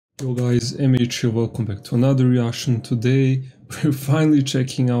Yo guys, MH here, welcome back to another reaction. Today we're finally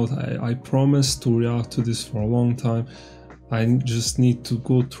checking out, I promised to react to this for a long time. I just need to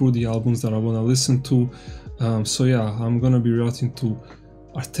go through the albums that I want to listen to. So yeah, I'm gonna be reacting to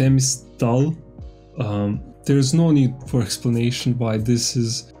ARTMS DALL. There's no need for explanation why this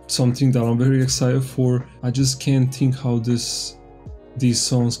is something that I'm very excited for. I just can't think how these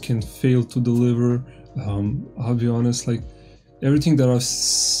songs can fail to deliver. I'll be honest, like everything that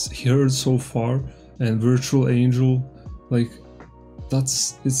I've heard so far, and Virtual Angel, like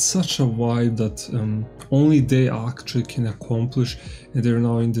it's such a vibe that only they actually can accomplish, and they're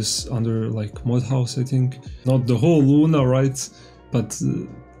now in this under like Mudhouse, I think, not the whole Luna, right, but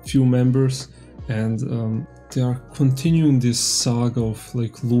few members, and they are continuing this saga of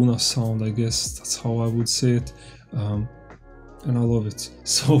like Luna sound, I guess that's how I would say it, and I love it.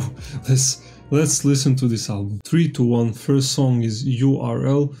 So let's listen to this album. 3, 2, 1. First song is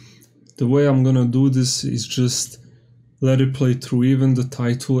URL. The way I'm gonna do this is just let it play through. Even the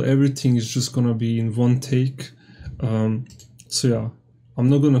title, everything is just gonna be in one take. So yeah, I'm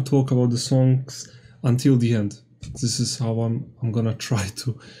not gonna talk about the songs until the end. This is how I'm gonna try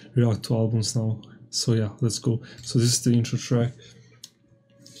to react to albums now. So yeah, let's go. So this is the intro track.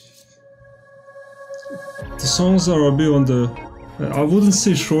 The songs are a bit on the, I wouldn't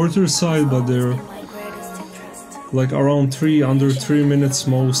say shorter side, but they're like around under 3 minutes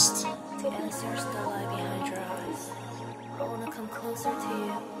most.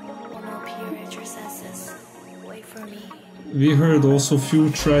 We heard also few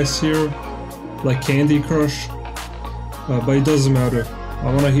tracks here, like Candy Crush, but it doesn't matter.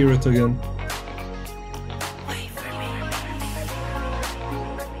 I wanna hear it again.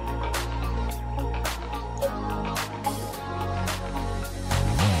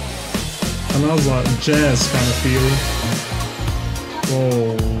 Another jazz kind of feeling.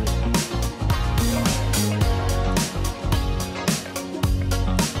 Whoa.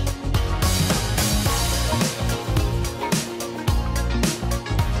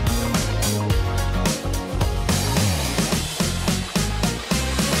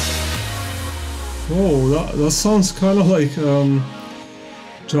 Whoa, that sounds kind of like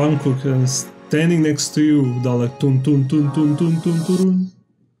Jungkook and Standing Next to You. That like tun tun tun tun tun tun tun.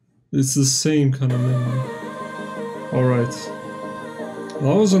 It's the same kind of memory. Alright.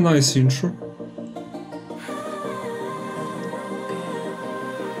 That was a nice intro.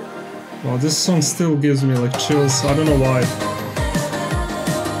 Wow, this song still gives me like chills. I don't know why.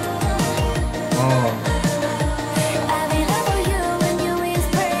 Wow.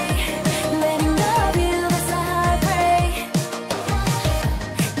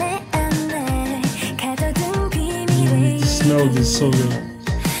 This melody is so good.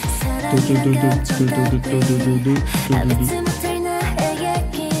 The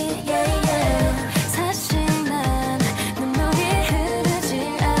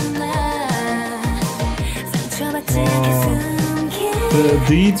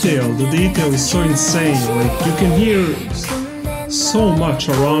detail is so insane. Like you can hear so much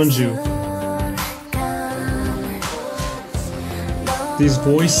around you. These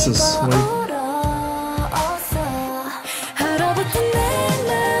voices, like.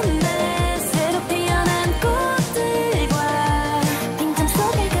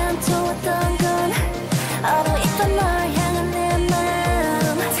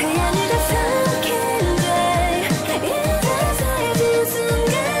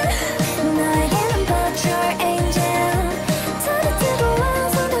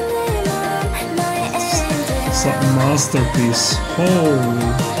 It's like a masterpiece.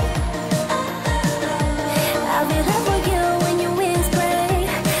 Holy.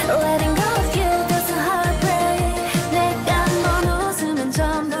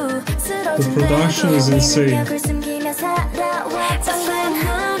 The production is insane.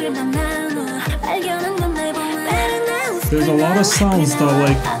 There's a lot of sounds that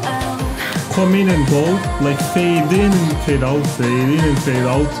like come in and go, like fade in and fade out, fade in and fade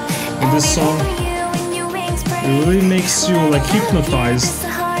out. And this song, it really makes you like hypnotized.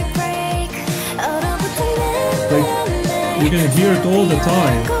 Like you can hear it all the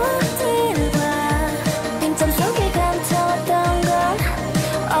time.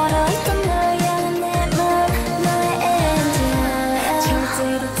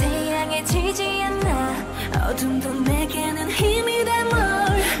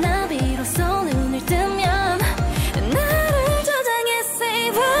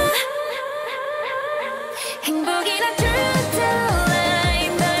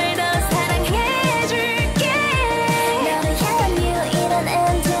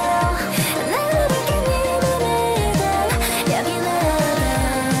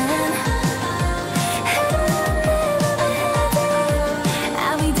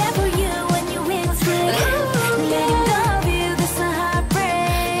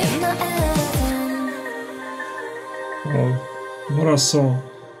 a song.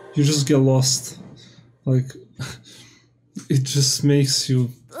 You just get lost. Like, it just makes you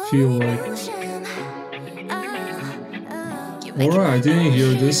feel like... Alright, I didn't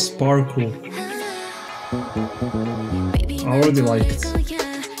hear this. Sparkle. I already like it.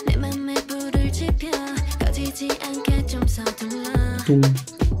 Boom, boom,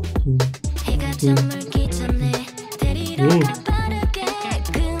 boom.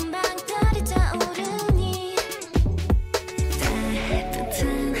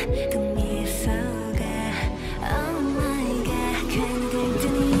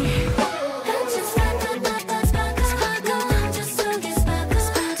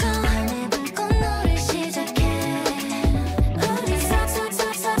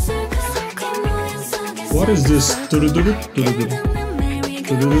 What is this?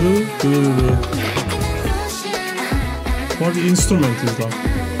 What instrument is that?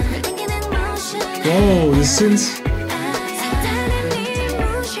 Oh, the synth.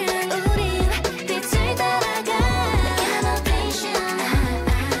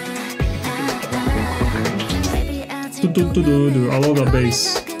 I love the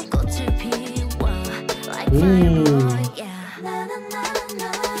bass. Ooh.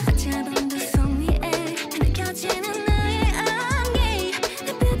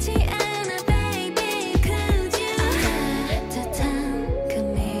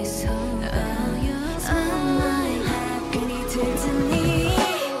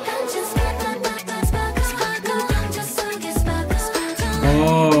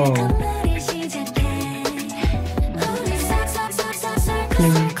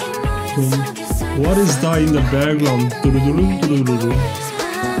 What is that in the background?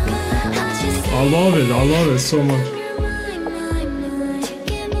 I love it so much.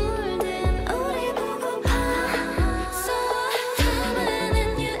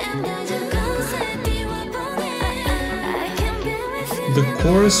 The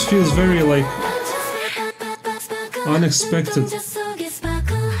chorus feels very like unexpected.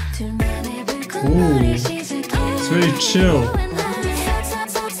 Ooh, it's very chill.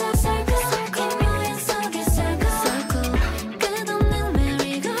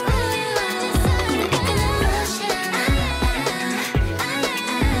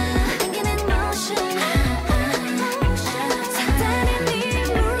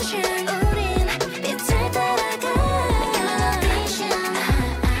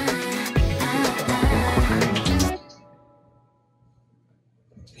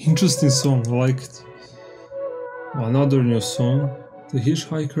 Interesting song, I like it. Another new song, The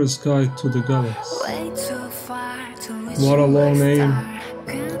Hitchhiker's Guide to the Galaxy. What a long name.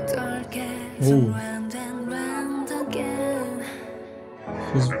 Oh.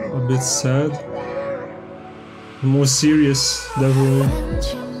 It's a bit sad. More serious, definitely.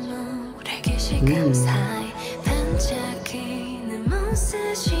 Ooh.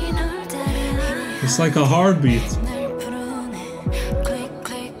 It's like a heartbeat.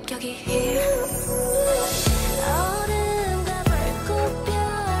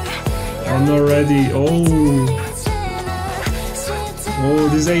 I'm not ready. Oh,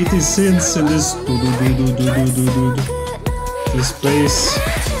 these 80s synths and this this bass.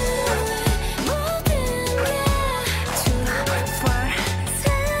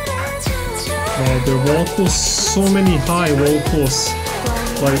 Wow, their vocals, so many high vocals.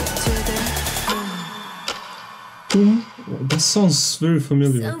 Like, boom. That sounds very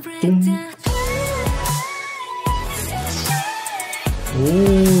familiar. Boom.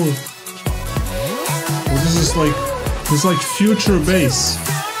 Oh. This is like future bass.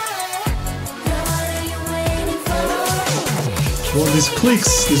 Oh, these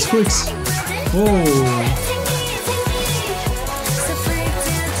clicks. Oh.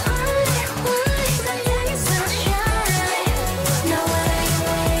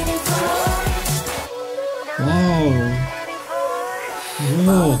 Wow.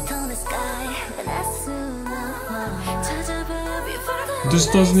 Whoa. This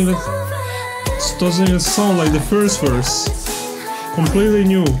doesn't even sound like the first verse. Completely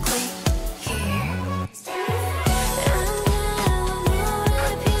new.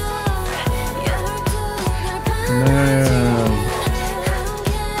 Man.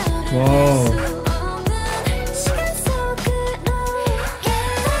 Wow.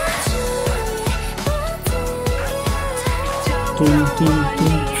 Tum, tum,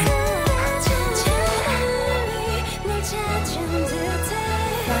 tum.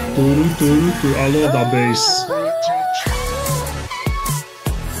 I love that bass.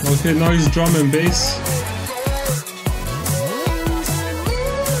 Okay, now it's drum and bass.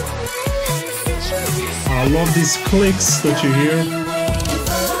 I love these clicks that you hear.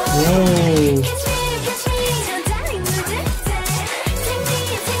 Whoa.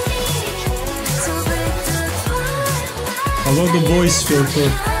 I love the voice filter.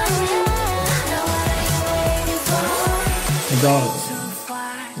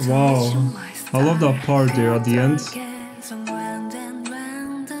 Wow, I love that part there at the end.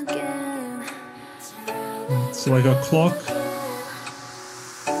 It's like a clock.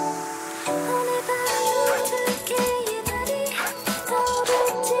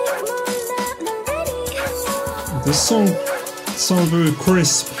 This song sounds very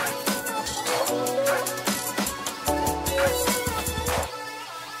crisp.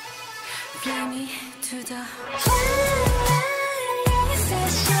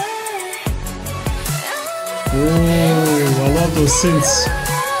 Oh, I love those synths.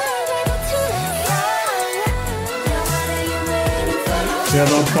 Yeah,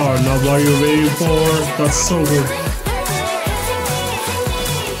 that part. Now what are you waiting for? That's so good.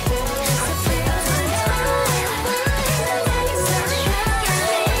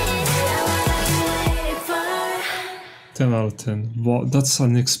 Ten out of 10. Wow, that's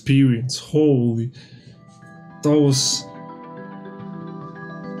an experience. Holy, that was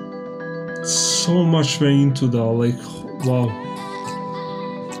so much went into that. Like, wow.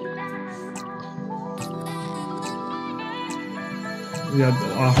 Yeah,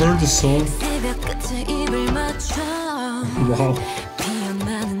 I heard the song. Wow.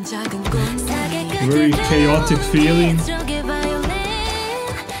 Very chaotic feeling.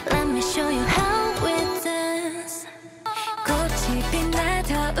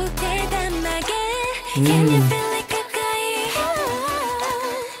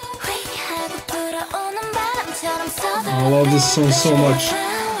 I love this song so much.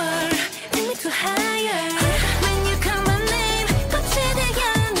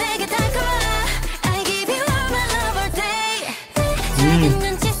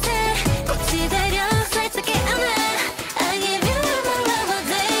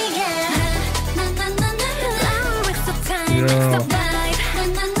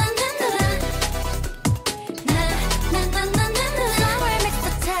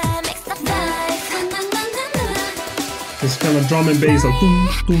 This kind of drum and bass, like boom,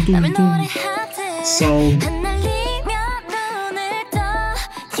 boom, boom, boom sound.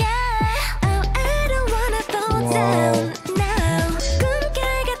 Wow.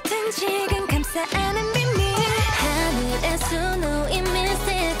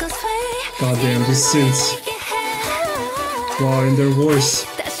 Goddamn, this synths. Wow, in their voice,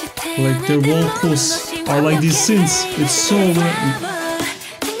 like their vocals are like these synths. It's so good.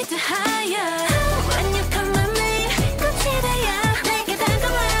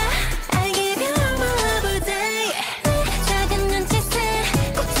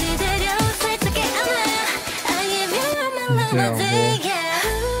 Yeah,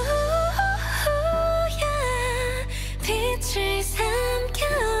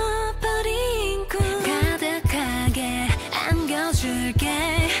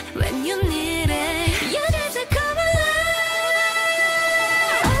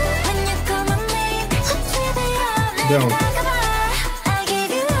 down.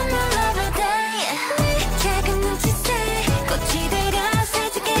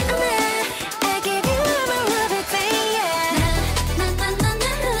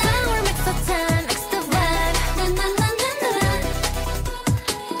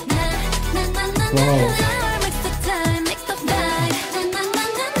 Wow.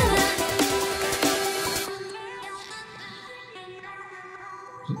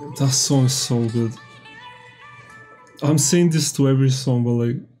 That song is so good. I'm saying this to every song, but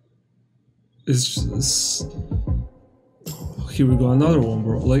like, it's just... Here we go, another one,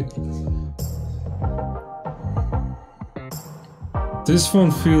 bro. Like, this one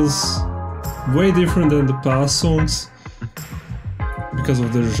feels way different than the past songs because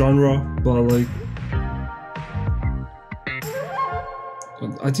of the genre, but like,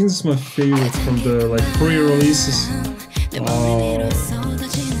 I think this is my favorite from the like pre-releases.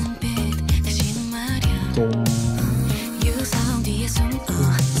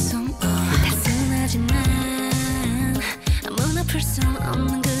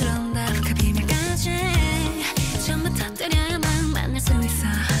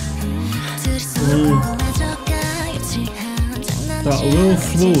 That little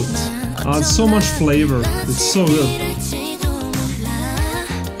flute adds so much flavor. It's so good.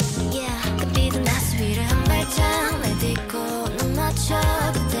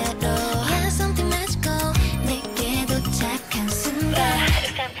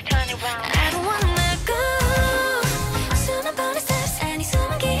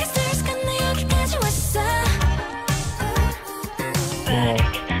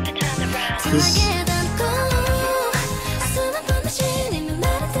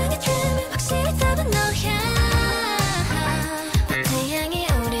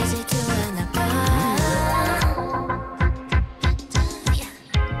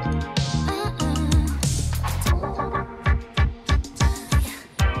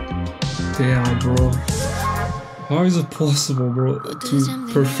 Damn, bro. How is it possible, bro, to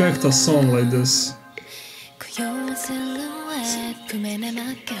perfect a song like this?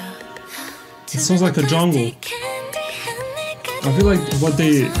 It sounds like a jungle. I feel like what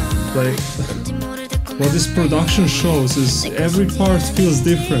this production shows is every part feels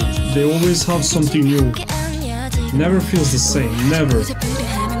different. They always have something new. Never feels the same, never.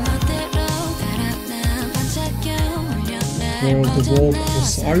 Bro, the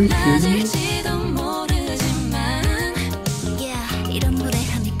vocals, are you kidding me?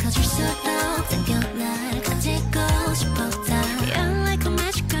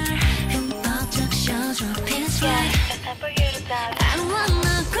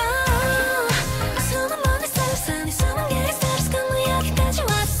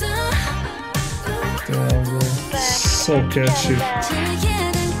 Damn, bro. So catchy.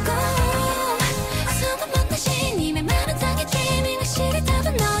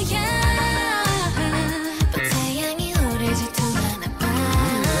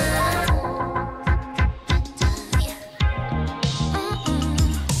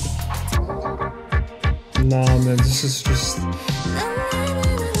 Nah, man, this is just...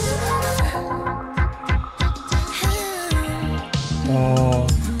 Oh.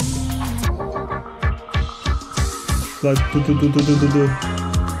 Like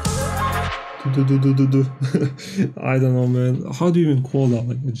I don't know, man. How do you even call that?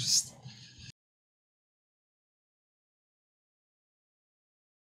 Like, it just...